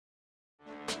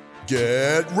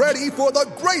Get ready for the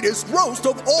greatest roast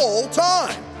of all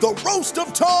time, the Roast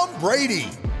of Tom Brady,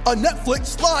 a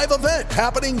Netflix live event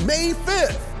happening May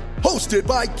 5th. Hosted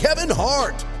by Kevin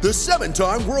Hart, the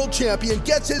 7-time world champion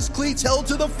gets his cleats held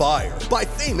to the fire by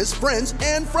famous friends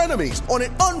and frenemies on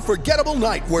an unforgettable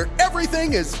night where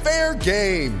everything is fair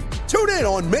game. Tune in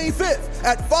on May 5th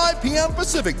at 5 p.m.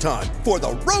 Pacific time for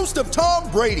the Roast of Tom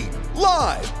Brady,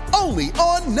 live only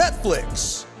on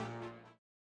Netflix.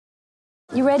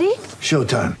 You ready?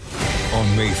 Showtime.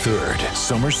 On May 3rd,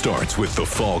 summer starts with The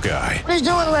Fall Guy. Let's do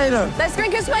it later. Let's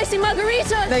drink a spicy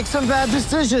margarita. Make some bad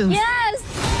decisions. Yes!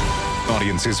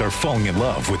 Audiences are falling in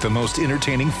love with the most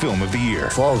entertaining film of the year.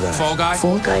 Fall Guy. Fall Guy?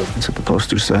 Fall guy. That's what the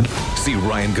poster said. See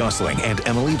Ryan Gosling and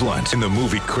Emily Blunt in the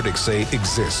movie critics say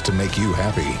exists to make you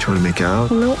happy. Trying to make it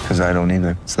out? Nope. Because I don't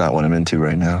either. It's not what I'm into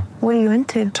right now. What are you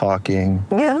into? Talking.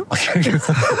 Yeah.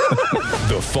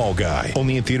 The Fall Guy.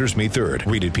 Only in theaters May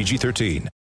 3rd. Rated PG-13.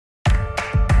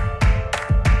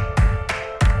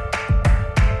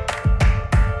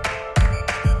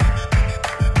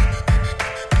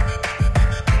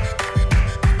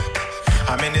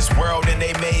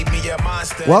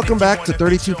 Welcome back to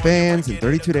 32 Fans in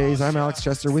 32 Days. I'm Alex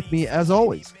Chester. With me, as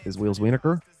always, is Wheels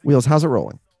Wienerker. Wheels, how's it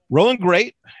rolling? Rolling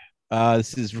great.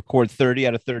 This is record 30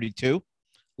 out of 32.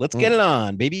 Let's get it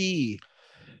on, baby.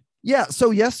 Yeah,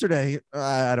 so yesterday,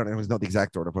 I don't know the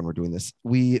exact order of when we're doing this.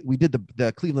 We did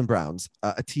the Cleveland Browns,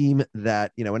 a team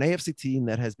that, an AFC team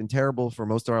that has been terrible for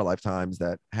most of our lifetimes,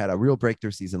 that had a real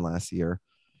breakthrough season last year.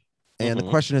 And the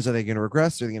question is, are they going to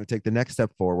regress? Or are they going to take the next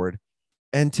step forward?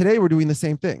 And today we're doing the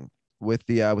same thing with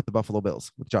the Buffalo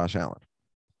Bills, with Josh Allen.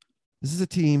 This is a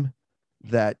team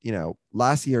that,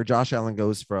 last year, Josh Allen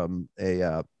goes from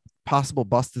a possible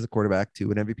bust as a quarterback to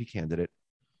an MVP candidate,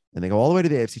 and they go all the way to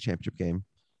the AFC Championship game.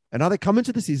 And now they come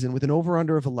into the season with an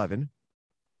over-under of 11,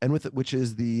 and which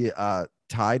is the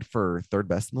tied for third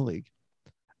best in the league,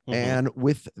 and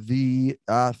with the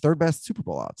third best Super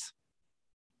Bowl odds.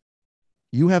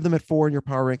 You have them at 4 in your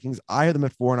power rankings. I have them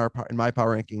at 4 in my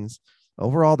power rankings.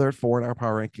 Overall, they're at 4 in our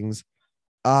power rankings.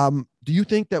 Do you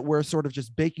think that we're sort of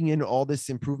just baking in all this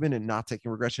improvement and not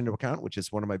taking regression into account, which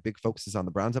is one of my big focuses on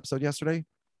the Browns episode yesterday?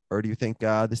 Or do you think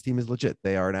this team is legit?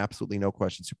 They are an absolutely no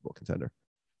question Super Bowl contender.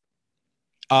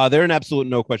 They're an absolute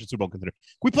no question Super Bowl contender.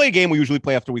 We play a game we usually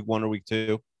play after week 1 or week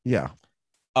 2. Yeah.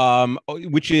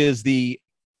 Which is the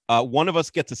one of us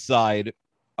gets a side,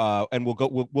 and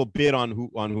we'll bid on who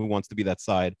wants to be that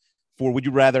side. For would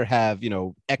you rather have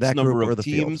X that number of the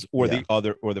teams field. or Yeah. the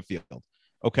other or the field?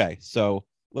 Okay, so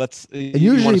let's. And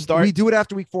usually we do it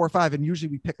after week 4 or 5, and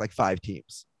usually we pick like 5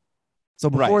 teams. So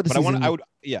before the season,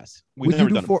 yes.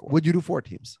 Would you do 4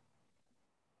 teams?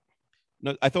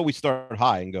 No, I thought we start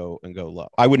high and go low.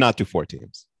 I would not do 4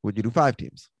 teams. Would you do 5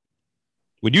 teams?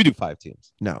 Would you do 5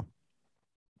 teams? No.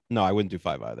 No, I wouldn't do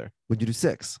 5 either. Would you do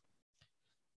 6?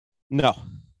 No.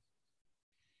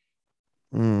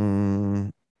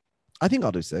 I think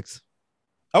I'll do 6.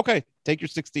 Okay, take your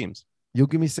 6 teams. You'll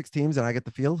give me 6 teams and I get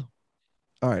the field?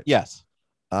 All right. Yes.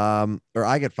 Or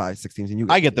I get 6 teams and you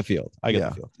I get the field. I get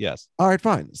the field. Yes. All right,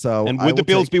 fine. So and would the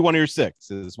Bills be one of your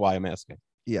 6 is why I'm asking.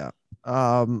 Yeah.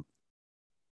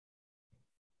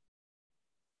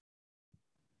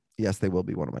 Yes, they will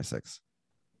be one of my 6.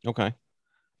 Okay.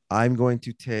 I'm going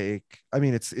to take,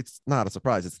 it's not a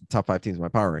surprise. It's the top 5 teams in my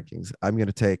power rankings. I'm going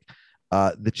to take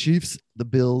the Chiefs, the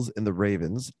Bills, and the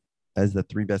Ravens as the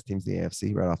 3 best teams in the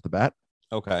AFC right off the bat.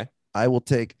 Okay. I will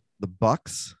take the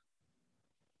Bucks.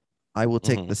 I will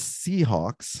take the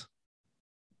Seahawks.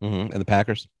 And the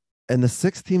Packers. And the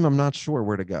 6th team, I'm not sure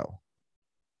where to go.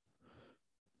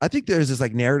 I think there's this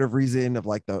narrative reason of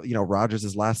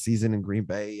Rodgers' last season in Green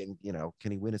Bay and,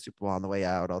 can he win a Super Bowl on the way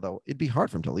out? Although it'd be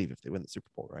hard for him to leave if they win the Super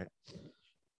Bowl, right?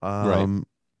 Right.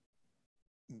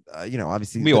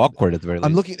 Obviously it'd be awkward at the very least.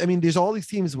 I'm looking, there's all these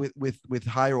teams with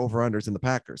higher over-unders in the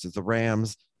Packers. There's the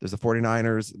Rams, there's the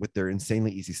 49ers with their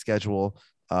insanely easy schedule.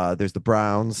 There's the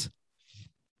Browns.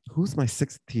 Who's my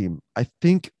 6th team? I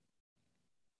think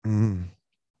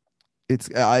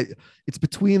it's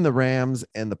between the Rams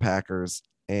and the Packers,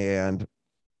 and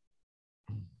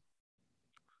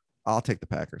I'll take the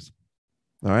Packers.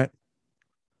 All right.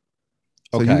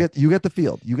 So you get the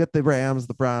field. You get the Rams,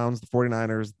 the Browns, the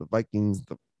 49ers, the Vikings,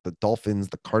 the Dolphins,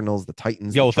 the Cardinals, the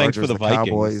Titans, the Chargers, thanks for the Vikings.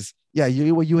 Cowboys. Yeah,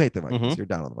 you hate the Vikings. You're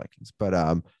down on the Vikings. But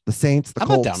the Saints, the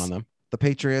Colts, not down on them. The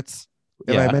Patriots.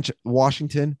 If I mentioned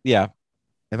Washington. Yeah.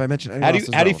 If I mentioned anyone else,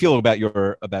 how do you feel about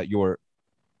your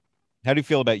how do you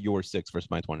feel about your 6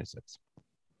 versus my 26?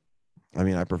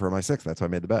 I prefer my 6. That's why I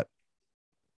made the bet.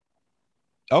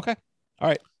 Okay. All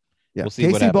right. Yeah. We'll see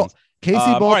what happens. KC,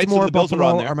 Baltimore, all right, so the Bills Buffalo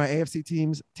are on there. are my AFC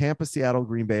teams. Tampa, Seattle,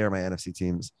 Green Bay are my NFC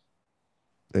teams.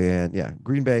 And yeah,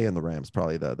 Green Bay and the Rams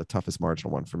probably the toughest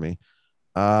marginal one for me.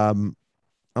 I'm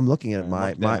looking at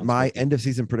my end of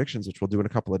season predictions, which we'll do in a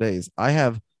couple of days. I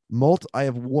have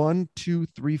 1, 2,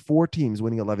 3, 4 teams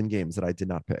winning 11 games that I did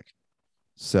not pick.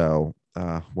 So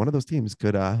one of those teams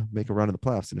could make a run in the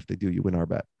playoffs, and if they do, you win our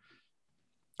bet.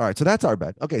 All right, so that's our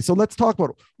bet. Okay, so let's talk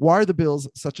about why are the Bills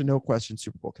such a no question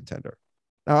Super Bowl contender.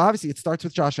 Now, obviously, it starts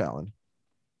with Josh Allen,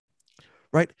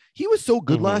 right? He was so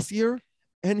good last year,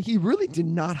 and he really did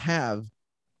not have.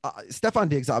 Stephon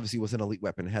Diggs obviously was an elite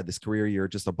weapon, had this career year,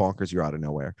 just a bonkers year out of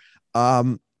nowhere.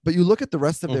 But you look at the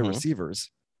rest of their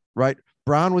receivers, right?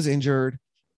 Brown was injured.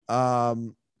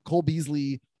 Cole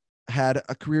Beasley had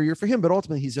a career year for him, but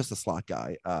ultimately he's just a slot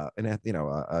guy.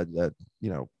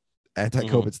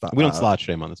 Anti-COVID stuff. We don't slot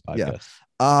shame on this podcast.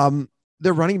 Yeah.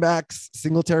 Their running backs,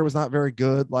 Singletary was not very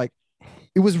good. Like,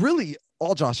 it was really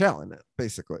all Josh Allen,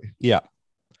 basically. Yeah.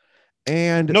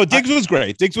 And no, Diggs was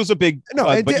great. Diggs was a big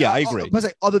but yeah, I agree.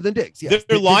 Other than Diggs, yes.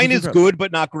 Their line is good,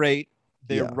 but not great.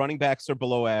 Their running backs are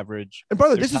below average. And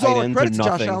brother, this is all credit to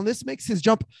Josh Allen. This makes his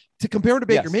jump to compare him to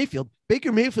Baker Mayfield.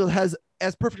 Baker Mayfield has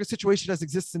as perfect a situation as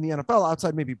exists in the NFL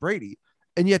outside maybe Brady.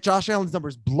 And yet Josh Allen's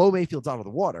numbers blow Mayfield's out of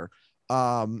the water.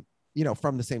 From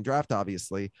the same draft,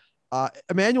 obviously.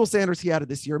 Emmanuel Sanders he added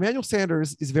this year. Emmanuel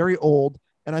Sanders is very old,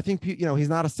 and I think he's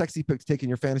not a sexy pick to take in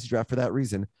your fantasy draft for that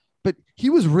reason. But he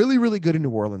was really, really good in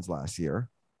New Orleans last year.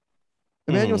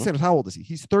 Emmanuel Sanders, how old is he?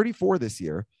 He's 34 this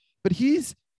year, but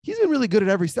he's been really good at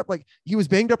every step. Like, he was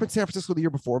banged up in San Francisco the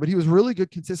year before, but he was really good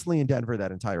consistently in Denver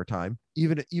that entire time,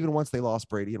 even once they lost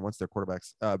Brady and once their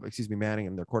quarterbacks, Manning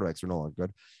and their quarterbacks were no longer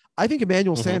good. I think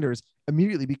Emmanuel Sanders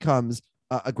immediately becomes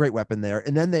a great weapon there.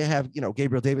 And then they have,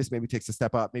 Gabriel Davis maybe takes a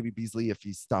step up. Maybe Beasley, if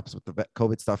he stops with the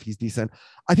COVID stuff, he's decent.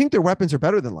 I think their weapons are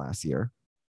better than last year.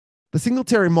 The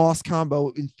Singletary Moss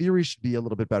combo in theory should be a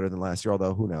little bit better than last year,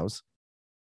 although who knows?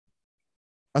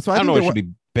 That's why I don't know. It should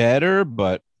be better,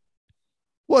 but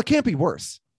it can't be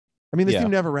worse. I mean, this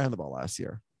team never ran the ball last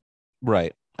year.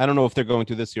 Right. I don't know if they're going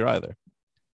to this year either.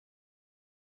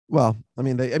 Well,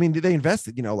 they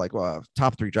invested,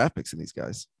 top 3 draft picks in these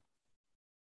guys.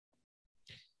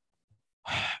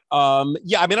 I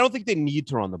don't think they need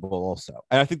to run the ball also.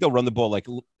 And I think they'll run the ball like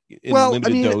in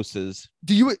limited doses.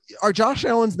 Are Josh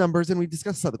Allen's numbers, and we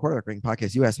discussed this on the quarterback ranking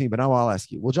podcast, you asked me, but now I'll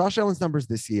ask you, will Josh Allen's numbers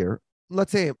this year,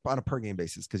 let's say on a per game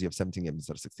basis, because you have 17 games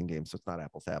instead of 16 games, so it's not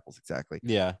apples to apples exactly.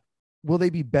 Yeah. Will they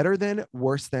be better than,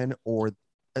 worse than, or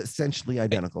essentially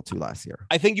identical to last year?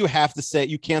 I think you have to say,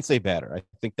 you can't say better. I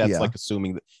think that's like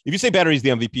assuming that if you say better, he's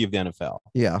the MVP of the NFL.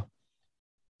 Yeah.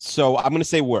 So I'm going to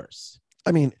say worse.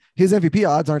 I mean, his MVP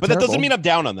odds aren't but terrible. That doesn't mean I'm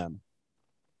down on them.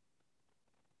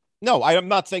 No, I am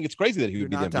not saying it's crazy that he would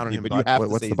be the MVP, but you have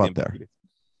to say the butt there.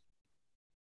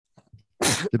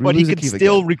 But he could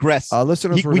still regress.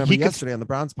 Listeners remember yesterday on the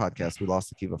Browns podcast, we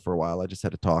lost Akiva for a while. I just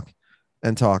had to talk.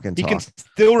 He can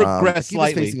still regress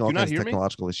slightly. Facing all kinds of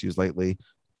technological issues lately.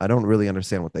 I don't really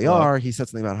understand what they are. He said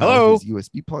something about how his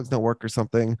USB plugs don't work or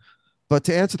something. But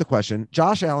to answer the question,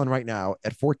 Josh Allen right now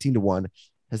at 14-1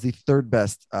 has the 3rd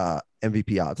best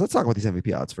MVP odds. Let's talk about these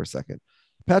MVP odds for a second.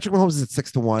 Patrick Mahomes is at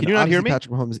 6-1. Can you not hear me?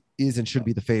 Patrick Mahomes is and should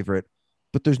be the favorite,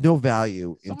 but there's no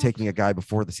value in taking a guy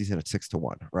before the season at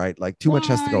 6-1, right? Like, too much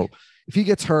has to go. If he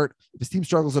gets hurt, if his team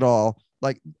struggles at all,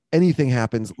 like, anything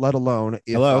happens, let alone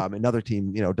if another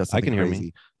team, does something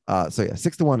crazy.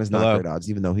 6-1 is not great odds,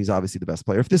 even though he's obviously the best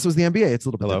player. If this was the NBA, it's a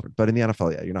little bit different, but in the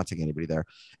NFL, you're not taking anybody there.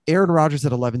 Aaron Rodgers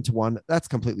at 11-1. That's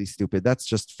completely stupid. That's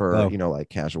just for, like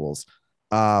casuals.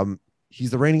 He's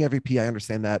the reigning MVP. I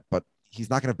understand that, but he's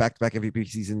not going to back-to-back MVP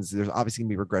seasons. There's obviously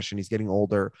going to be regression. He's getting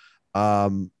older.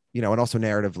 And also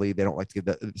narratively, they don't like to give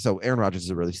that. So Aaron Rodgers is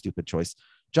a really stupid choice.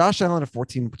 Josh Allen at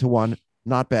 14-1.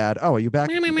 Not bad. Oh, are you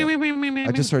back?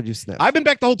 I just heard you snap. I've been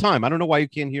back the whole time. I don't know why you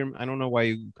can't hear me. I don't know why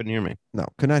you couldn't hear me. No,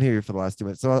 could not hear you for the last 2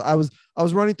 minutes. So I was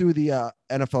running through the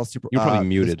NFL Super. You're probably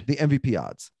muted. The MVP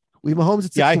odds. We have Mahomes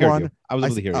at 6-1. I heard you. I was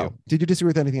able to hear you. Did you disagree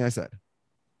with anything I said?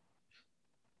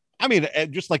 I mean,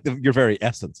 just like your very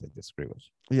essence, I disagree with.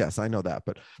 Yes, I know that.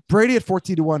 But Brady at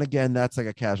 14-1 again. That's like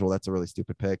a casual. That's a really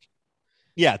stupid pick.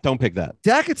 Yeah, don't pick that.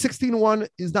 Dak at 16-1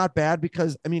 is not bad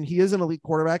because, he is an elite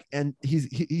quarterback and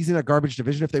he's in a garbage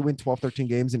division if they win 12, 13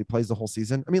 games and he plays the whole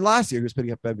season. Last year he was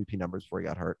putting up MVP numbers before he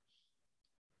got hurt.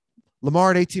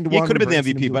 Lamar at 18-1. He could have been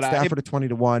the MVP, but Stafford at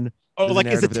 20-1. Oh, like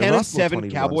is a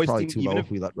 10-7 Cowboys probably team? Too low if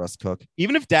we let Russ cook.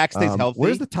 Even if Dak stays healthy.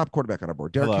 Where's the top quarterback on our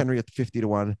board? Derrick Henry at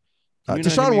 50-1.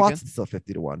 Deshaun Watson still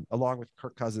 50-1, along with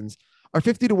Kirk Cousins. Our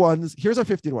 50-1s. Here's our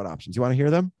 50-1 options. You want to hear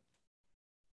them?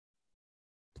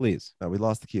 Please. No, we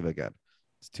lost Akiva again.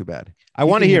 It's too bad. I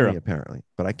want to hear him, apparently,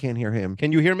 but I can't hear him.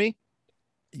 Can you hear me?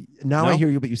 Now I hear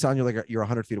you, but you sound like you're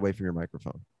 100 feet away from your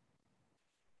microphone.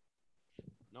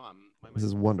 This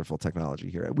is wonderful technology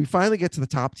here. We finally get to the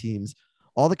top teams.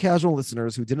 All the casual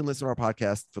listeners who didn't listen to our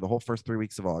podcast for the whole first 3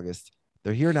 weeks of August,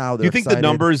 they're here now. Do you think the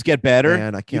numbers get better?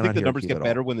 And I Do you think the numbers get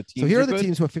better when the teams? So here are the good?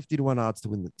 teams who have 50-1 odds to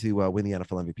win the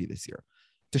NFL MVP this year.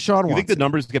 Deshaun Watson. You think the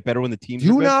numbers get better when the teams?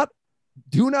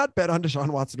 Do not bet on Deshaun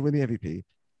Watson to win the MVP.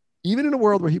 Even in a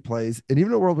world where he plays, and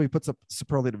even in a world where he puts up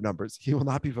superlative numbers, he will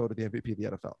not be voted the MVP of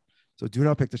the NFL. So do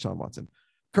not pick Deshaun Watson.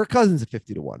 Kirk Cousins at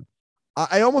 50-1.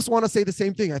 I almost want to say the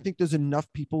same thing. I think there's enough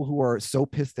people who are so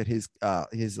pissed at his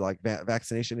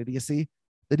vaccination idiocy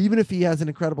that even if he has an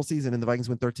incredible season and the Vikings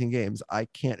win 13 games, I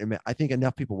think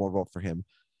enough people will vote for him.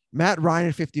 Matt Ryan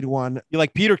at 50-1. You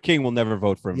like Peter King will never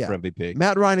vote for him for MVP.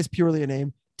 Matt Ryan is purely a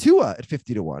name. Tua at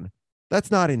 50-1. That's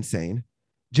not insane.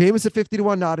 Jameis at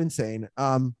 50-1, not insane.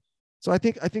 So I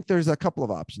think there's a couple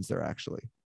of options there actually.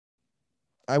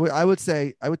 I would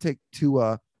take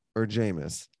Tua or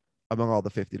Jameis among all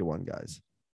the 50-1 guys.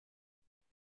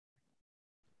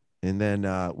 And then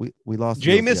we lost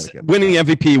Jameis winning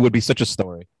MVP would be such a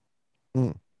story.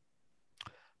 How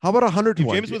about 100-1? If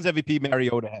Jameis wins MVP,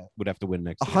 Mariota would have to win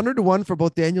next. 100-1 for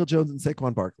both Daniel Jones and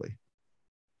Saquon Barkley.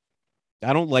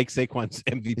 I don't like Saquon's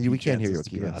MVP. We can't hear you,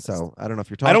 Akiva, so I don't know if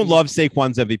you're talking. I don't love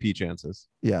Saquon's MVP chances.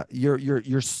 Yeah,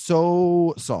 you're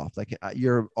so soft. Like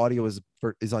your audio is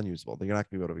unusable. You're not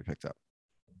going to be able to be picked up.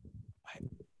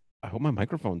 I hope my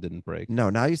microphone didn't break.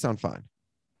 No, now you sound fine.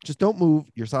 Just don't move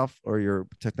yourself or your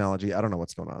technology. I don't know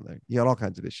what's going on there. You got all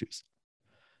kinds of issues.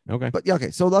 Okay. But yeah, okay.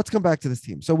 So let's come back to this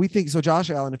team. So we think Josh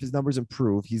Allen, if his numbers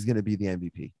improve, he's going to be the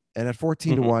MVP. And at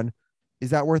 14-1, is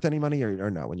that worth any money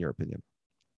or no, in your opinion?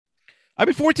 I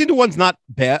mean, 14-1's not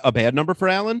a bad number for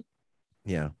Allen.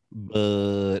 Yeah.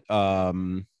 But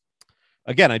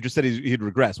again, I just said he'd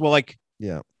regress. Well,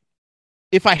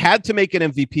 if I had to make an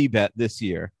MVP bet this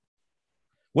year,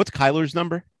 what's Kyler's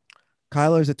number?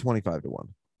 Kyler's at 25-1.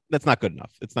 That's not good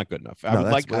enough. It's not good enough. I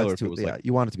would like Kyler if it was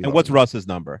you want it to be. And what's Russ's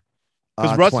number?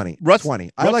 Because Russ 20.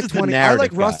 I like 20. I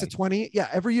like Russ at 20. Yeah,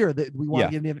 every year that we want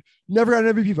to give him. Never got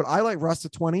an MVP, but I like Russ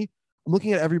at 20. I'm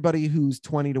looking at everybody who's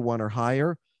 20-1 or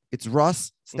higher. It's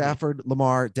Russ, Stafford,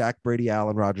 Lamar, Dak, Brady,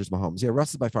 Allen, Rodgers, Mahomes. Yeah, Russ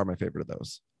is by far my favorite of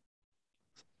those.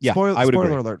 Yeah, I would agree.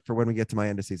 Spoiler alert for when we get to my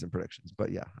end of season predictions.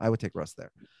 But yeah, I would take Russ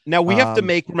there. Now we have to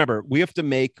make. Remember, maybe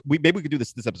we could do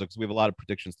this episode because we have a lot of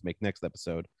predictions to make next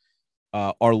episode.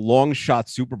 Our long shot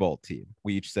Super Bowl team.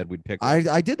 We each said we'd pick.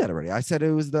 I did that already. I said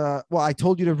it was I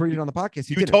told you to read it on the podcast.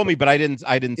 You told me, but I didn't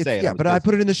say it. Yeah, but I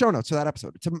put it in the show notes for that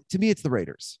episode. To me, it's the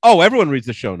Raiders. Oh, everyone reads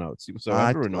the show notes. So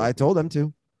I told them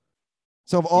to.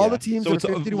 So of all the teams that are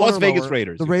 50-1 Las Vegas lower,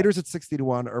 Raiders. The Raiders at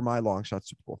 60-1 are my long shot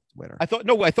Super Bowl winner. I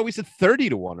thought we said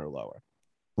 30-1 or lower.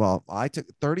 Well, I took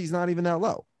 30 is not even that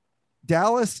low.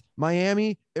 Dallas,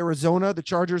 Miami, Arizona, the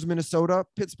Chargers, Minnesota,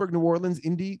 Pittsburgh, New Orleans,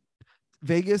 Indy,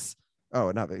 Vegas.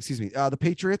 Oh, not Vegas, excuse me. The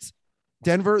Patriots,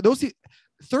 Denver. Those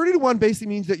 30-1 basically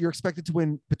means that you're expected to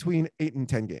win between 8 and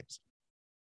 10 games.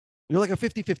 You're like a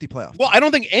 50-50 playoff. Well, I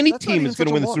don't think any team is going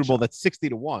to win the Super Bowl that's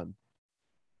 60-1.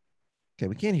 Okay,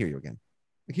 we can't hear you again.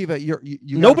 Akiva,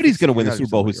 nobody's going to win the Super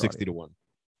Bowl who's 60-1.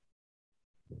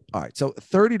 All right, so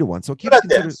 30-1. So keep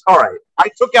all right. I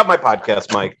took out my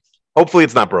podcast mic. Hopefully,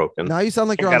 it's not broken. Now you sound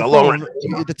like you're on the phone.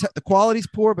 The quality's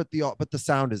poor, but the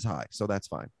sound is high, so that's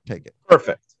fine. Take it.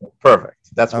 Perfect.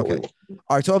 That's okay.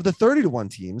 All right. So of the 30-1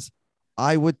 teams,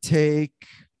 I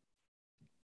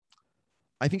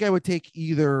think I would take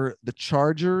either the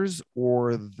Chargers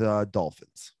or the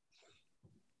Dolphins.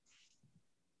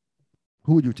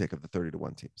 Who would you take of the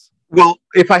 30-1 teams? Well,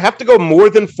 if I have to go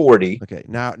more than 40. Okay,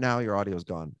 now your audio is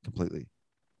gone completely.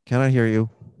 Cannot hear you.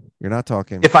 You're not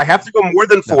talking. If I have to go more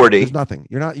than 40. There's nothing.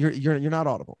 You're not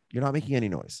audible. You're not making any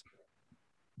noise.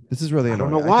 This is really annoying.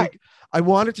 I don't know why. I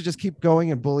wanted to just keep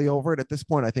going and bully over it. At this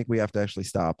point, I think we have to actually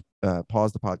stop,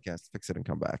 pause the podcast, fix it, and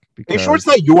come back. Are you sure it's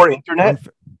not your internet?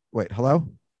 Wait, hello?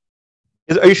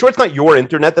 Are you sure it's not your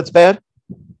internet that's bad?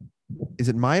 Is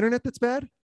it my internet that's bad?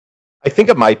 I think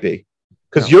it might be.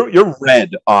 Because you're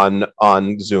red on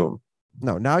Zoom.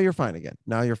 No, now you're fine again.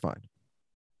 Now you're fine.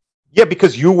 Yeah,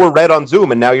 because you were red on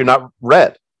Zoom and now you're not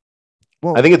red.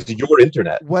 Well, I think it's your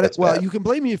internet. You can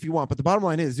blame me if you want, but the bottom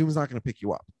line is Zoom's not going to pick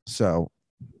you up. So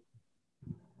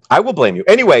I will blame you.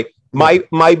 Anyway, my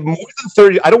more than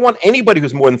 30, I don't want anybody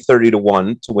who's more than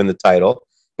 30-1 to win the title.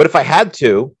 But if I had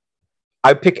to,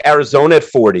 I'd pick Arizona at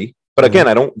 40. But again,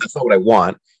 that's not what I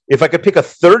want. If I could pick a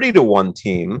 30-1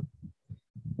 team,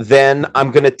 then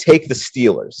I'm going to take the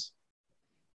Steelers.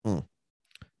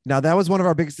 Now, that was one of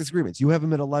our biggest disagreements. You have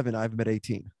them at 11. I have them at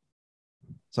 18.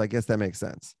 So I guess that makes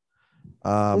sense.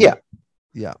 Yeah.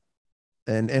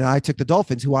 And I took the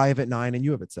Dolphins, who I have at 9 and you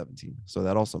have at 17. So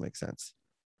that also makes sense.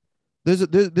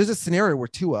 there's a scenario where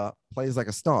Tua plays like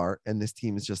a star and this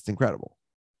team is just incredible.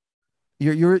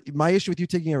 My issue with you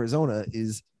taking Arizona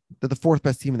is they're the fourth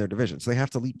best team in their division, so they have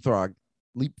to leapfrog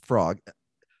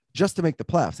just to make the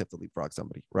playoffs. They have to leapfrog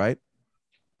somebody, right?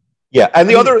 Yeah, and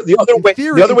the other way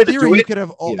to do it, you could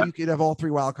have all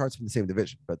three wild cards from the same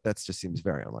division, but that just seems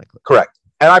very unlikely. Correct.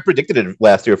 And I predicted it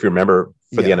last year, if you remember,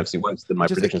 for the NFC West, and my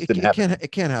predictions didn't happen.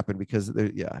 It can't happen because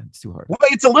it's too hard. Well,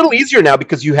 it's a little easier now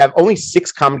because you have only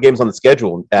 6 common games on the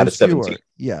schedule out of 17.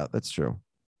 Yeah, that's true.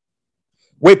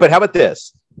 Wait, but how about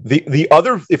this? The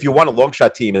other, if you want a long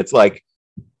shot team, it's like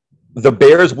the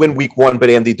Bears win week 1, but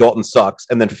Andy Dalton sucks,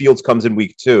 and then Fields comes in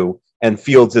week 2, and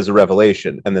Fields is a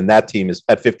revelation, and then that team is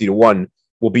at 50-1,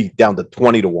 will be down to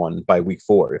 20-1 by week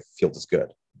 4 if Fields is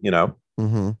good.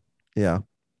 Mm-hmm. Yeah.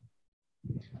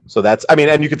 So that's, I mean,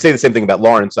 and you could say the same thing about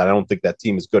Lawrence. I don't think that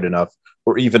team is good enough,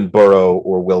 or even Burrow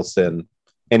or Wilson,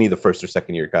 any of the first or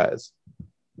second year guys.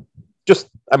 Just,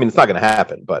 I mean, it's not going to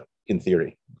happen, but in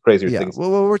theory, crazier things.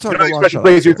 Well, we're talking about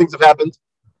crazier things have happened.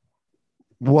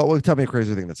 Tell me a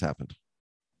crazier thing that's happened.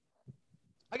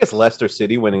 I guess Leicester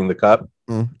City winning the cup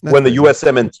when the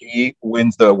USMNT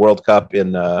wins the World Cup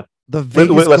in the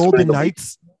Vegas Golden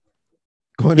Knights.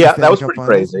 Yeah, that was pretty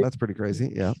crazy. That's pretty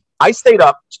crazy. Yeah. I stayed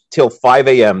up till 5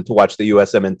 a.m. to watch the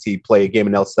USMNT play a game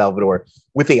in El Salvador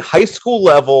with a high school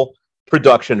level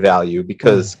production value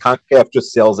because CONCACAF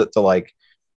just sells it to like,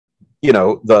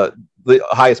 the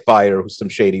highest buyer who's some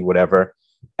shady whatever,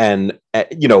 and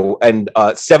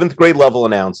 7th grade level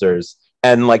announcers,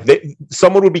 and like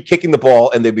someone would be kicking the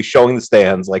ball and they'd be showing the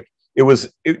stands. Like it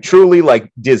was truly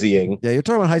like dizzying. Yeah, you're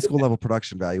talking about high school level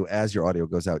production value as your audio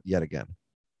goes out yet again.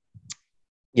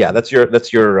 Yeah, that's your.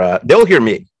 They'll hear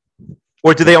me.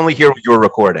 Or do they only hear what you're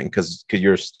recording because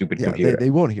you're a stupid computer?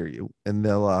 They won't hear you, and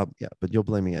they'll but you'll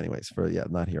blame me anyways for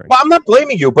not hearing. Well, I'm not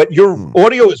blaming you, but your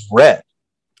audio is red.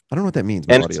 I don't know what that means.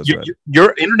 And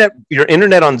your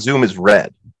internet on Zoom is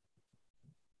red.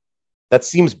 That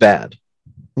seems bad.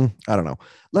 I don't know.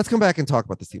 Let's come back and talk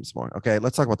about this team some more. Okay,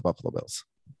 let's talk about the Buffalo Bills.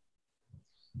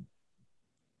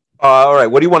 All right,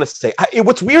 what do you want to say?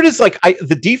 What's weird is like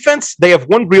the defense. They have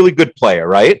one really good player,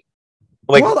 right?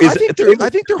 Like, I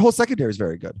think their whole secondary is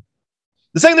very good.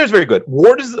 The secondary is very good.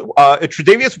 Ward is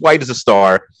Tre'Davious White is a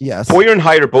star. Yes. Poyer and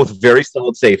Hyde are both very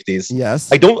solid safeties. Yes.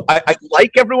 I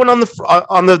like everyone on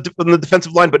the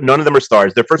defensive line, but none of them are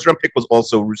stars. Their first round pick was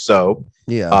also Rousseau.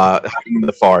 Yeah. Hiding in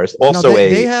the forest. Also, now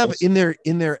they have in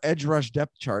their edge rush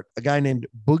depth chart a guy named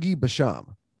Boogie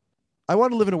Basham. I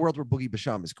want to live in a world where Boogie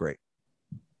Basham is great.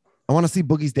 I want to see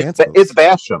Boogie's dance. It's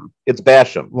Basham. It's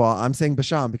Basham. Well, I'm saying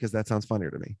Basham because that sounds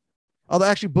funnier to me. Although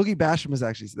actually, Boogie Basham is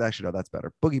actually no, that's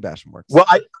better. Boogie Basham works. Well,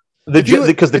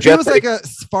 because the Jets was like a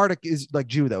Spartak is like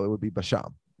Jew though, it would be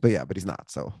Basham. But he's not.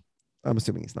 So I'm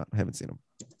assuming he's not. I haven't seen him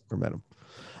or met him.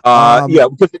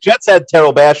 Because the Jets had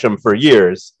Terrell Basham for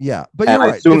years. Yeah, but you're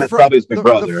right. I assume that's probably his big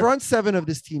brother. The front seven of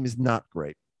this team is not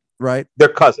great, right? They're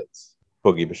cousins,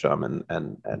 Boogie Basham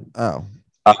and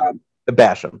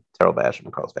Basham, Terrell Basham,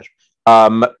 and Carlos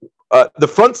Basham. The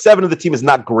front seven of the team is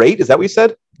not great. Is that what you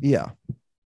said? Yeah.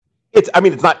 It's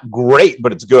not great,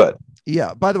 but it's good.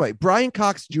 Yeah. By the way, Brian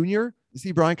Cox Jr. Is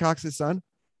he Brian Cox's son?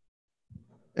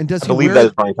 And does he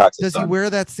wear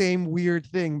that same weird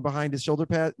thing behind his shoulder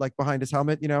pad, like behind his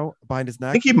helmet, behind his neck?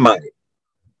 I think he might.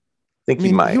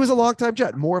 He might. He was a longtime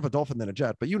Jet, more of a Dolphin than a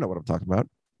Jet, but you know what I'm talking about.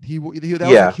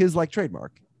 That was like his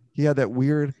trademark. He had that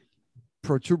weird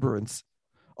protuberance.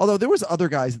 Although there was other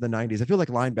guys in the 90s. I feel like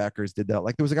linebackers did that.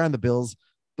 Like there was a guy on the Bills.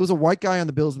 There was a white guy on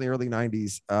the Bills in the early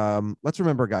 90s. Let's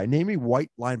remember a guy. Name me white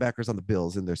linebackers on the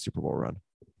Bills in their Super Bowl run.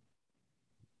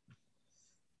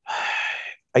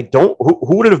 I don't.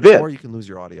 Who would it have been? Or you can lose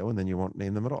your audio and then you won't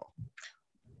name them at all.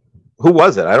 Who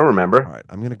was it? I don't remember. All right.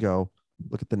 I'm going to go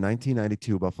look at the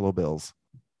 1992 Buffalo Bills.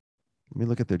 Let me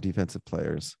look at their defensive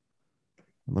players.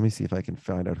 Let me see if I can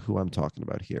find out who I'm talking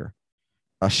about here.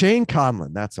 Shane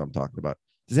Conlon. That's what I'm talking about.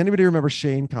 Does anybody remember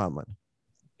Shane Conlon?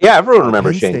 Yeah, everyone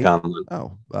remembers Shane Conlon.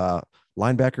 Oh,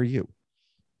 linebacker you.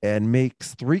 And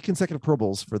makes 3 consecutive Pro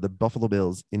Bowls for the Buffalo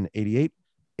Bills in 88,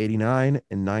 89,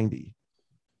 and 90.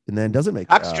 And then doesn't make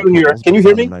Cox Jr. Can you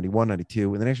hear me? 91,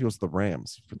 92. And then actually goes to the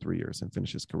Rams for 3 years and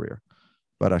finishes his career.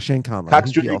 But Shane Conlon.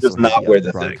 Cox Jr. does not wear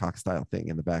the Brian thing. Cox style thing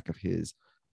in the back of his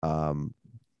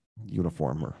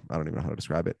uniform, or I don't even know how to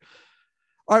describe it.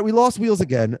 All right, we lost Wheels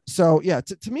again. So yeah,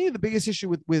 to me, the biggest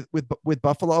issue with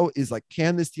Buffalo is like,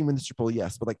 can this team win the Super Bowl?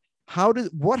 Yes, but like,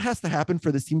 what has to happen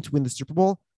for this team to win the Super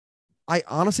Bowl? I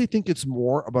honestly think it's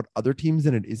more about other teams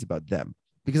than it is about them,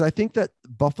 because I think that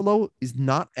Buffalo is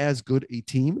not as good a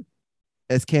team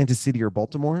as Kansas City or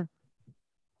Baltimore,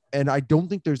 and I don't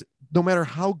think no matter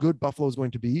how good Buffalo is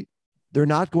going to be, they're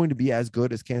not going to be as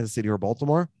good as Kansas City or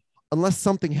Baltimore unless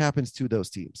something happens to those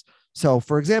teams. So,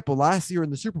 for example, last year in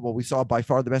the Super Bowl, we saw by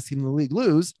far the best team in the league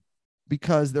lose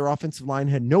because their offensive line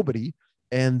had nobody,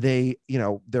 and they,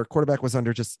 their quarterback was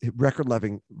under just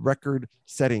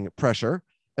record-setting pressure,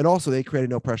 and also they created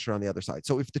no pressure on the other side.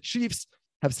 So if the Chiefs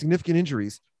have significant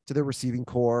injuries to their receiving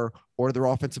core or their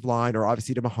offensive line, or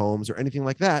obviously to Mahomes or anything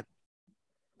like that,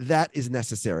 that is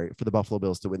necessary for the Buffalo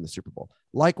Bills to win the Super Bowl.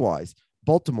 Likewise,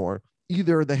 Baltimore,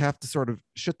 either they have to sort of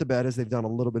shit the bed as they've done a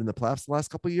little bit in the playoffs the last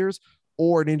couple of years,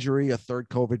 or an injury, a third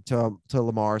COVID to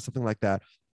Lamar, something like that.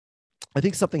 I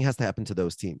think something has to happen to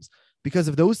those teams, because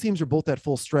if those teams are both at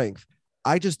full strength,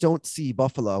 I just don't see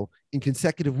Buffalo in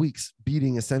consecutive weeks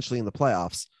beating essentially in the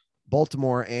playoffs,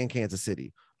 Baltimore and Kansas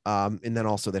City. And then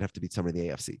also they'd have to beat somebody in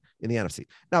the NFC.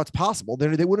 Now it's possible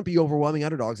they wouldn't be overwhelming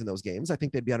underdogs in those games. I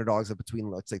think they'd be underdogs of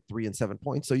between, let's say, 3 and 7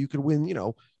 points. So you could win,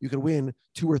 you could win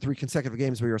 2 or 3 consecutive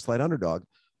games where you're a slight underdog.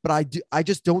 But I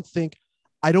don't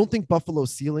think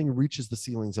Buffalo's ceiling reaches the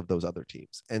ceilings of those other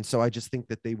teams. And so I just think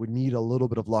that they would need a little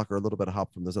bit of luck or a little bit of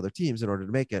help from those other teams in order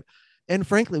to make it. And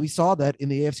frankly, we saw that in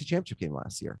the AFC Championship game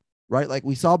last year, right? Like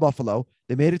we saw Buffalo,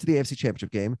 they made it to the AFC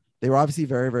Championship game. They were obviously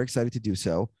very, very excited to do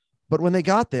so. But when they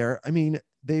got there, I mean,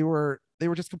 they were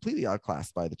just completely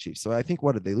outclassed by the Chiefs. So I think,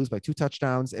 what did they lose by 2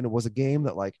 touchdowns? And it was a game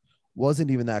that wasn't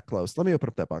even that close. Let me open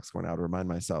up that box score now to remind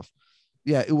myself.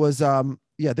 Yeah, it was,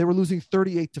 they were losing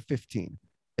 38-15.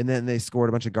 And then they scored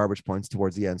a bunch of garbage points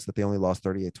towards the end so that they only lost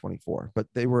 38-24. But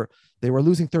they were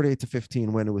losing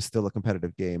 38-15 when it was still a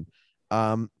competitive game.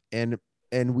 And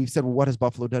we've said, well, what has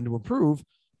Buffalo done to improve?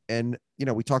 And,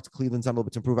 we talked to Cleveland's done a little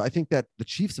bit to improve. I think that the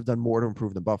Chiefs have done more to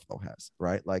improve than Buffalo has,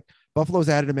 right? Like Buffalo's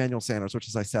added Emmanuel Sanders, which,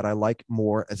 as I said, I like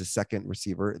more as a second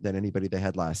receiver than anybody they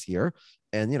had last year.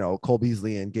 And, Cole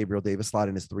Beasley and Gabriel Davis slot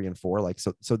in as 3 and 4.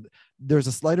 So there's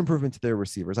a slight improvement to their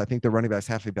receivers. I think their running backs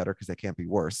have to be better because they can't be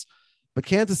worse. But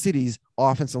Kansas City's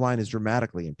offensive line is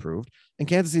dramatically improved. And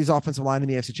Kansas City's offensive line in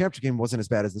the AFC Championship game wasn't as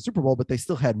bad as the Super Bowl, but they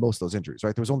still had most of those injuries,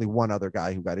 right? There was only one other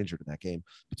guy who got injured in that game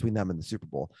between them and the Super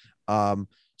Bowl.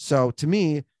 So to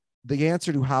me, the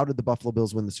answer to how did the Buffalo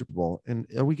Bills win the Super Bowl, and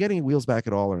are we getting Wheels back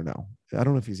at all or no? I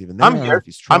don't know if he's even there. I'm here.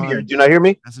 I'm here. Do you not hear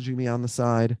me? Messaging me on the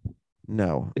side.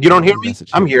 No. You don't hear me?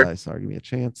 I'm here. Sorry, give me a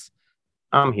chance.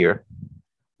 I'm here.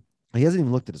 He hasn't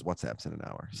even looked at his WhatsApps in an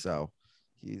hour. So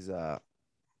he's, I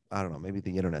don't know, maybe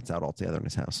the internet's out altogether in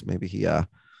his house. Maybe he got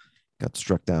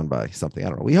struck down by something. I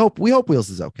don't know. We hope Wheels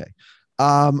is okay.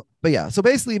 But yeah, so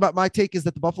basically my take is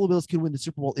that the Buffalo Bills can win the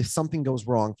Super Bowl if something goes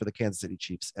wrong for the Kansas City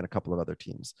Chiefs and a couple of other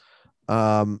teams.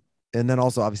 And then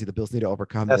also obviously the Bills need to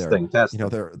overcome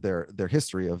their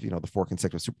history of, the 4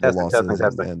 consecutive Super Bowl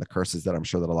losses and the curses that I'm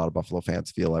sure that a lot of Buffalo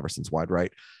fans feel ever since Wide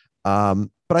Right.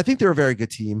 But I think they're a very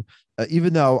good team.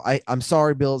 Even though I'm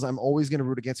sorry, Bills, I'm always going to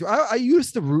root against you. I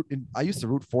used to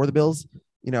root for the Bills,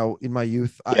 in my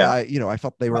youth. Yeah. I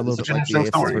felt they were a little bit like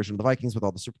the AFC version of the Vikings with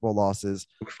all the Super Bowl losses.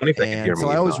 And so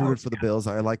I always rooted for the Bills.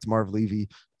 I liked Marv Levy,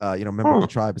 member of the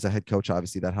tribe as a head coach.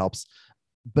 Obviously that helps.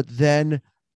 But then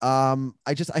I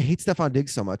hate Stephon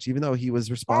Diggs so much, even though he was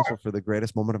responsible for the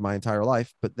greatest moment of my entire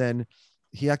life. But then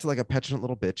he acted like a petulant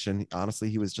little bitch. And honestly,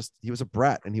 he was a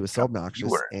brat and he was so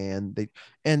obnoxious. And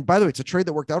by the way, it's a trade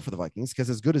that worked out for the Vikings because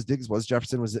as good as Diggs was,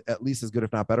 Jefferson was at least as good,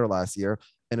 if not better last year,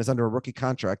 and is under a rookie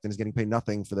contract and is getting paid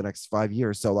nothing for the next 5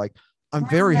 years. So I'm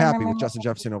very happy with Justin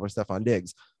Jefferson over Stephon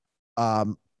Diggs.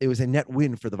 It was a net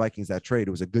win for the Vikings, that trade.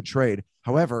 It was a good trade.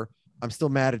 However, I'm still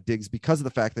mad at Diggs because of the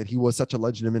fact that he was such a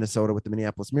legend in Minnesota with the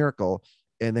Minneapolis Miracle.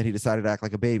 And then he decided to act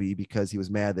like a baby because he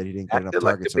was mad that he didn't get enough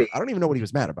targets. I don't even know what he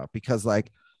was mad about because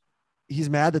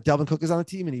he's mad that Delvin Cook is on the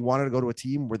team and he wanted to go to a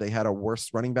team where they had a worse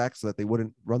running back so that they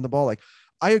wouldn't run the ball.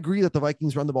 I agree that the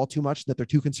Vikings run the ball too much, that they're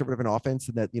too conservative in offense,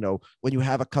 and that, when you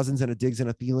have a Cousins and a Diggs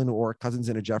and a Thielen or a Cousins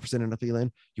and a Jefferson and a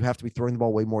Thielen, you have to be throwing the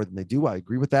ball way more than they do. I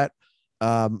agree with that.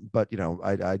 But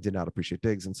I did not appreciate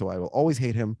Diggs. And so I will always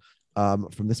hate him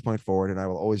from this point forward. And I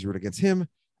will always root against him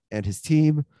and his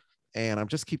team. And I'm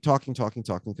just keep talking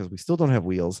because we still don't have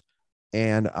Wheels.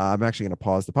 And I'm actually going to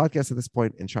pause the podcast at this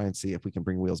point and try and see if we can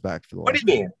bring Wheels back for the What do you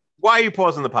mean? Why are you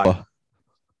pausing the podcast?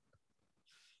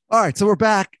 All right, so we're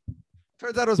back.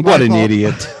 Turns out it was what an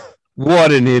idiot.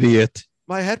 What an idiot.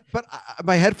 My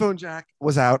headphone jack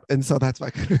was out, and so that's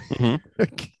why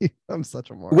I'm such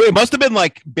a moron. Wait, it must have been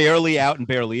barely out and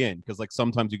barely in, because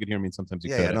sometimes you could hear me and sometimes you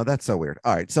couldn't. Yeah, no, that's so weird.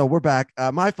 All right, so we're back.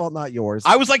 My fault, not yours.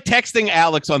 I was texting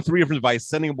Alex on 3 different devices,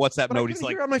 sending him a WhatsApp note. He's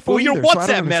like, "Well, your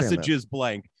WhatsApp message is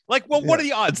blank." What are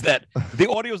the odds that the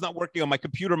audio is not working on my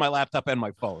computer, my laptop, and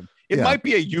my phone? It might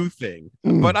be a you thing,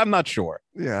 but I'm not sure.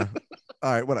 Yeah.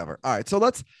 All right, whatever. All right, so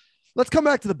let's come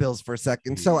back to the Bills for a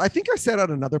second. So I think I said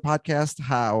on another podcast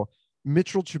how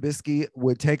Mitchell Trubisky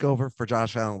would take over for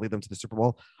Josh Allen and lead them to the Super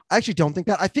Bowl. I actually don't think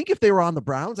that. I think if they were on the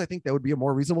Browns, I think that would be a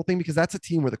more reasonable thing because that's a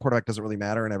team where the quarterback doesn't really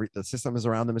matter and the system is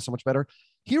around them is so much better.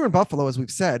 Here in Buffalo, as we've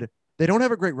said, they don't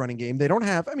have a great running game. They don't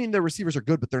have, I mean, their receivers are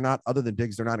good, but they're not, other than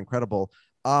Diggs, they're not incredible.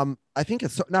 I think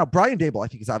it's now Brian Daboll, I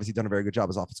think, has obviously done a very good job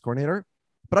as offense coordinator,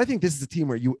 but I think this is a team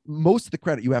where most of the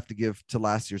credit you have to give to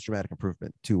last year's dramatic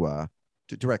improvement to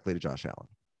directly to Josh Allen.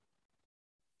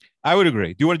 I would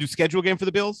agree. Do you want to do schedule game for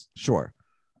the Bills? Sure.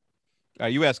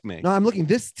 You ask me. No, I'm looking.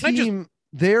 This team,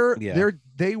 their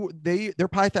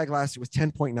Pythag last year was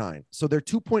 10.9. So their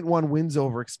 2.1 wins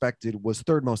over expected was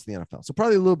third most in the NFL. So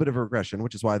probably a little bit of a regression,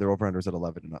 which is why their over-unders at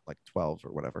 11 and not like 12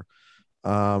 or whatever.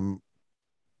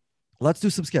 Let's do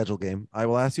some schedule game. I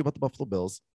will ask you about the Buffalo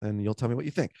Bills, and you'll tell me what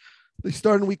you think. They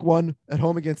start in week 1 at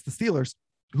home against the Steelers,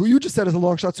 who you just said is a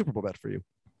long shot Super Bowl bet for you.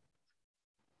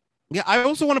 Yeah, I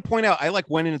also want to point out, I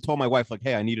went in and told my wife,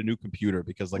 hey, I need a new computer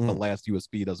because the last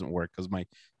USB doesn't work because my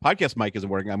podcast mic isn't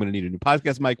working. I'm going to need a new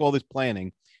podcast mic, all this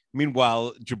planning.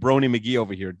 Meanwhile, Jabroni McGee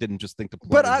over here didn't just think to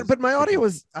plug. But my audio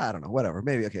was, I don't know, whatever.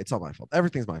 Maybe, okay, it's all my fault.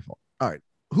 Everything's my fault. All right.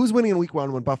 Who's winning in week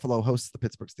 1 when Buffalo hosts the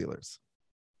Pittsburgh Steelers?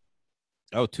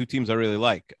 Oh, 2 teams I really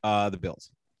like. The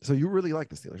Bills. So you really like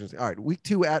the Steelers. All right. Week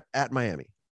 2 at Miami.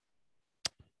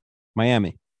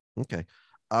 Miami. Okay.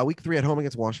 Week 3 at home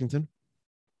against Washington.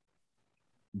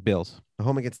 Bills.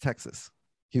 Home against Texas.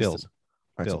 Houston. Bills. All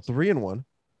right, Bills. So 3-1.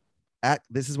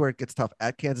 This is where it gets tough.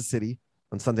 At Kansas City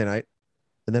on Sunday night,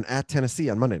 and then at Tennessee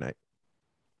on Monday night.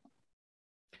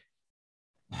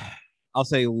 I'll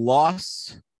say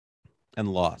loss and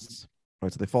loss. All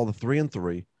right, so they fall to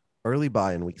 3-3. Early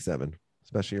bye in week 7,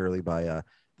 especially early by the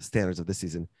standards of this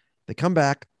season. They come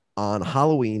back on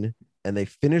Halloween and they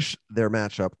finish their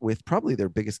matchup with probably their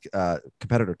biggest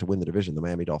competitor to win the division, the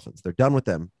Miami Dolphins. They're done with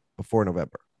them before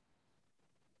November.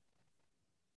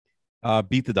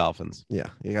 Beat the Dolphins. Yeah,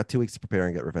 you got 2 weeks to prepare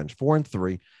and get revenge.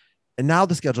 4-3. And now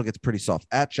the schedule gets pretty soft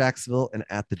at Jacksonville and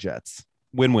at the Jets.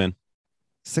 Win-win.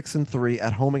 6-3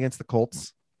 at home against the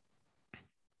Colts.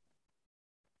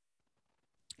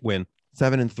 Win.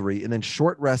 7-3. And then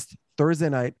short rest Thursday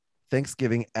night,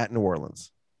 Thanksgiving at New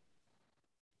Orleans.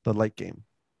 The late game.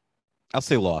 I'll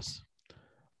say loss.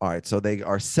 All right. So they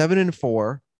are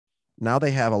 7-4. Now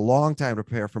they have a long time to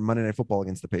prepare for Monday Night Football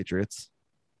against the Patriots.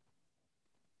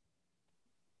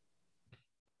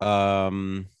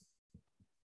 Win.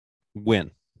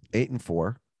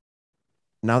 8-4.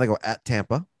 Now they go at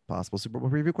Tampa. Possible Super Bowl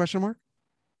preview, question mark?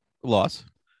 Loss.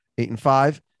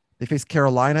 8-5. They face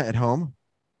Carolina at home.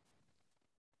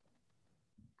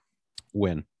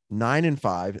 Win.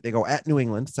 9-5. They go at New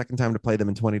England. Second time to play them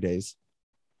in 20 days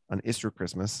on Easter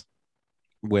Christmas.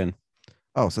 Win.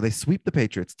 Oh, so they sweep the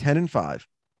Patriots 10-5.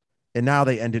 And now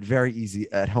they ended very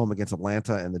easy at home against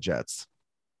Atlanta and the Jets.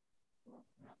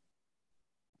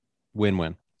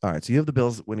 Win-win. All right. So you have the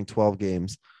Bills winning 12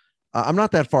 games. I'm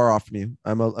not that far off from you.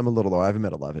 I'm a little low. I haven't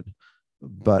met 11,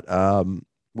 but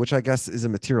which I guess is a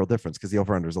material difference because the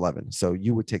over under is 11. So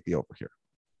you would take the over here.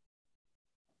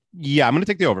 Yeah, I'm going to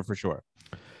take the over for sure.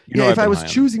 If I was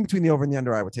choosing between the over and the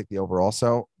under, I would take the over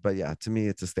also. But yeah, to me,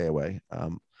 it's a stay away.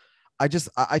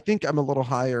 I think I'm a little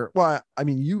higher. Well, I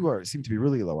mean, you seem to be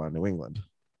really low on New England.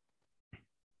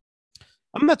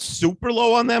 I'm not super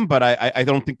low on them, but I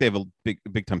don't think they have a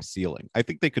big time ceiling. I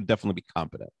think they could definitely be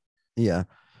competent. Yeah.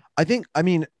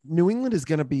 New England is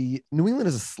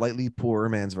a slightly poorer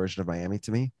man's version of Miami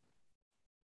to me.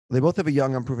 They both have a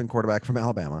young, unproven quarterback from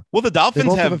Alabama. Well, the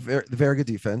Dolphins have a very good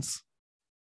defense.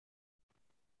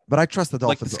 But I trust the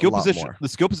Dolphins a lot more. The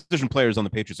skill position players on the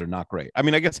Patriots are not great. I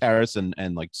mean, I guess Harris and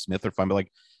Smith are fine, but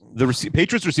the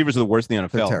Patriots receivers are the worst in the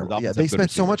NFL. Yeah, they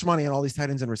spent so much money on all these tight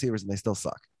ends and receivers, and they still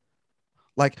suck.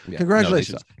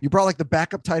 Congratulations. You brought the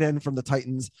backup tight end from the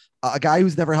Titans, a guy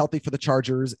who's never healthy for the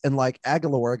Chargers, and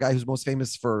Aguilar, a guy who's most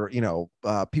famous for,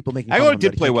 people making Aguilar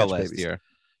did play well last year.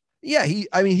 Yeah,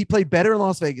 he played better in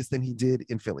Las Vegas than he did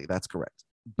in Philly. That's correct.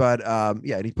 But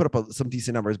and he put up some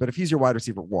decent numbers. But if he's your wide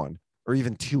receiver 1 or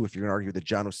even 2, if you're going to argue that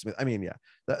Jonnu Smith,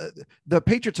 the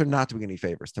Patriots are not doing any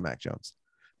favors to Mac Jones.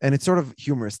 And it's sort of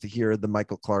humorous to hear the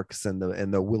Michael Clarks and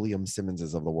the William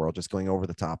Simmonses of the world just going over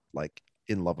the top,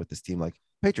 in love with this team.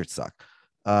 Patriots suck.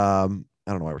 I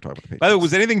don't know why we're talking about the Patriots. By the way,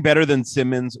 was anything better than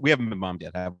Simmons? We haven't been bombed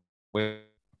yet, have we?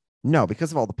 No,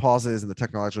 because of all the pauses and the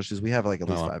technological issues, we have at least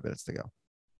 5 minutes to go.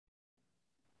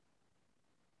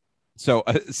 So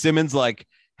Simmons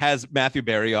has Matthew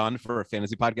Berry on for a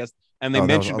fantasy podcast, and they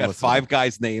mentioned about 5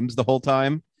 guys' names the whole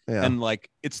time. Yeah. And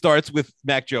it starts with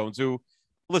Mac Jones, who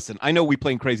listen, I know we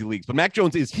play in crazy leagues, but Mac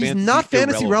Jones is he's not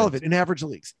fantasy relevant in average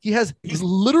leagues. He's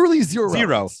literally zero.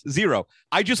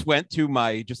 I just went to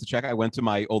I went to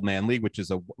my old man league, which is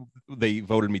they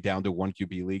voted me down to 1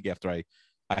 QB league after I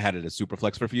had it as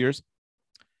Superflex for a few years.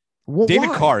 Well, David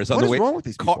why? Carr is on what the is way. Wrong with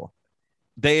these people?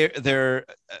 They're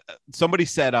somebody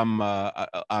said I'm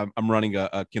running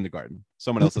a kindergarten.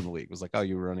 Someone else in the league was like, "Oh,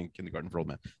 you were running a kindergarten for old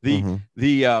man."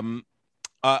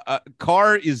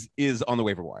 Carr is on the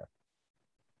waiver wire.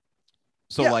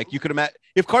 So like you could imagine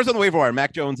if Carr's on the waiver wire,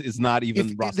 Mac Jones is not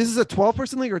even. This is a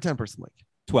 12-person league or a 10-person league?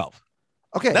 12.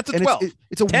 Okay, that's a 12.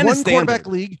 It's a 1 quarterback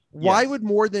league. Why would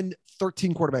more than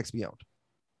 13 quarterbacks be owned?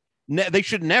 They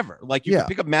should never. Like you can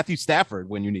pick up Matthew Stafford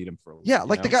when you need him for.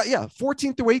 The guy.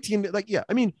 14 through 18.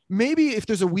 I mean, maybe if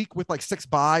there's a week with like 6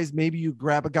 buys, maybe you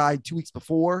grab a guy 2 weeks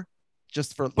before,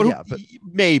 just for. But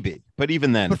maybe. But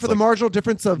even then, but for the marginal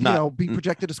difference of being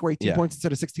projected to score 18 points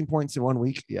instead of 16 points in 1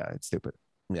 week, it's stupid.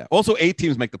 Yeah. Also, 8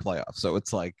 teams make the playoffs, so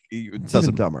it's like it's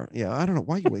even dumber. Yeah, I don't know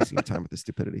why you're wasting your time with this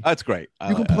stupidity. That's great.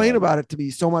 You complain about it to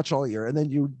be so much all year, and then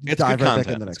you dive right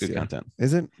back in the next year. Content.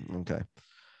 Is it? Okay.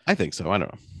 I think so. I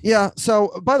don't know. Yeah.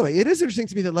 So, by the way, it is interesting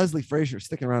to me that Leslie Frazier is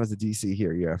sticking around as a DC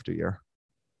here year after year.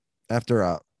 After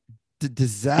a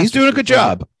disaster, he's doing a good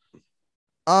job.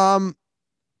 Buffalo's,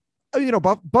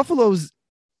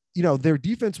 their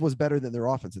defense was better than their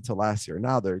offense until last year.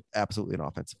 Now they're absolutely an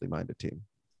offensively minded team.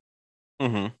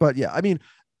 Mm-hmm. But yeah, I mean,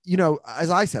 as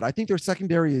I said, I think their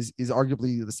secondary is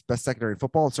arguably the best secondary in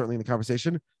football, certainly in the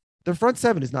conversation. Their front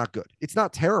seven is not good. It's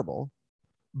not terrible,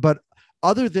 but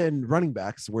other than running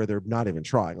backs where they're not even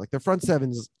trying, like their front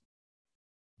seven's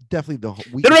definitely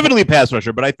they're definitely a pass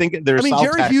rusher, but I think there's.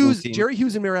 Jerry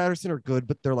Hughes and Mir Anderson are good,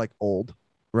 but they're like old,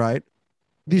 right?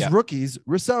 These rookies,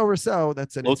 Rousseau,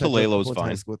 that's an Lotulello's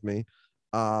fine with me.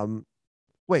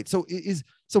 Wait, so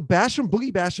Basham,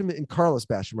 Boogie Basham, and Carlos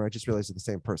Basham, I just realized are the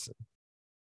same person.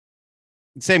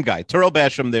 Same guy. Terrell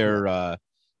Basham there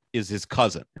is his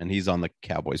cousin, and he's on the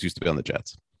Cowboys, used to be on the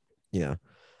Jets. Yeah.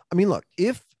 I mean, look,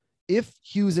 if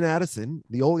Hughes and Addison,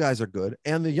 the old guys are good,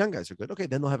 and the young guys are good, okay,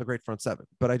 then they'll have a great front seven.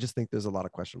 But I just think there's a lot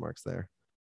of question marks there.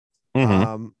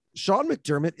 Mm-hmm. Sean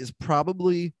McDermott is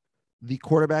probably the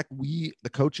quarterback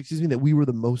that we were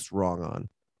the most wrong on.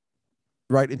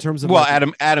 Right, in terms of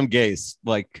Adam Gase,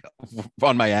 like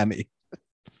on Miami,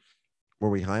 were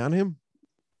we high on him?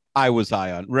 I was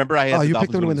high on. Remember, I had the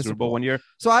Dolphins win the Super Bowl 1 year.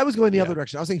 So I was going the other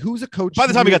direction. I was saying, who's a coach? By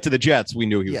the time we got to the Jets, we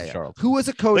knew he was Charles. Who was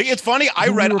a coach? Like, it's funny. I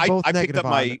picked up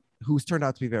who's turned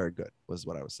out to be very good. Was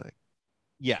what I was saying.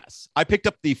 Yes, I picked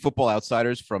up the Football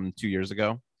Outsiders from 2 years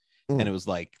ago, and it was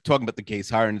like talking about the Gase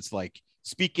hire, and it's like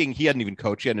speaking. He hadn't even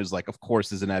coached yet, and it was like, of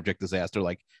course, is an abject disaster.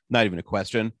 Like, not even a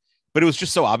question. But it was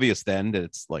just so obvious then that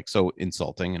it's like so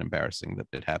insulting and embarrassing that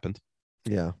it happened.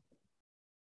 Yeah.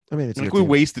 I mean, it's like we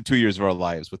wasted 2 years of our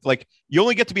lives with like, you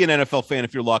only get to be an NFL fan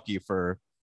if you're lucky for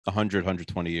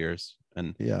 120 years,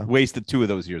 and wasted 2 of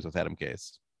those years with Adam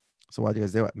Gase. So why'd you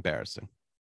guys do it? Embarrassing.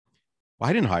 Well,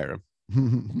 I didn't hire him.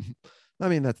 I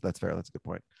mean, that's fair. That's a good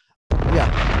point.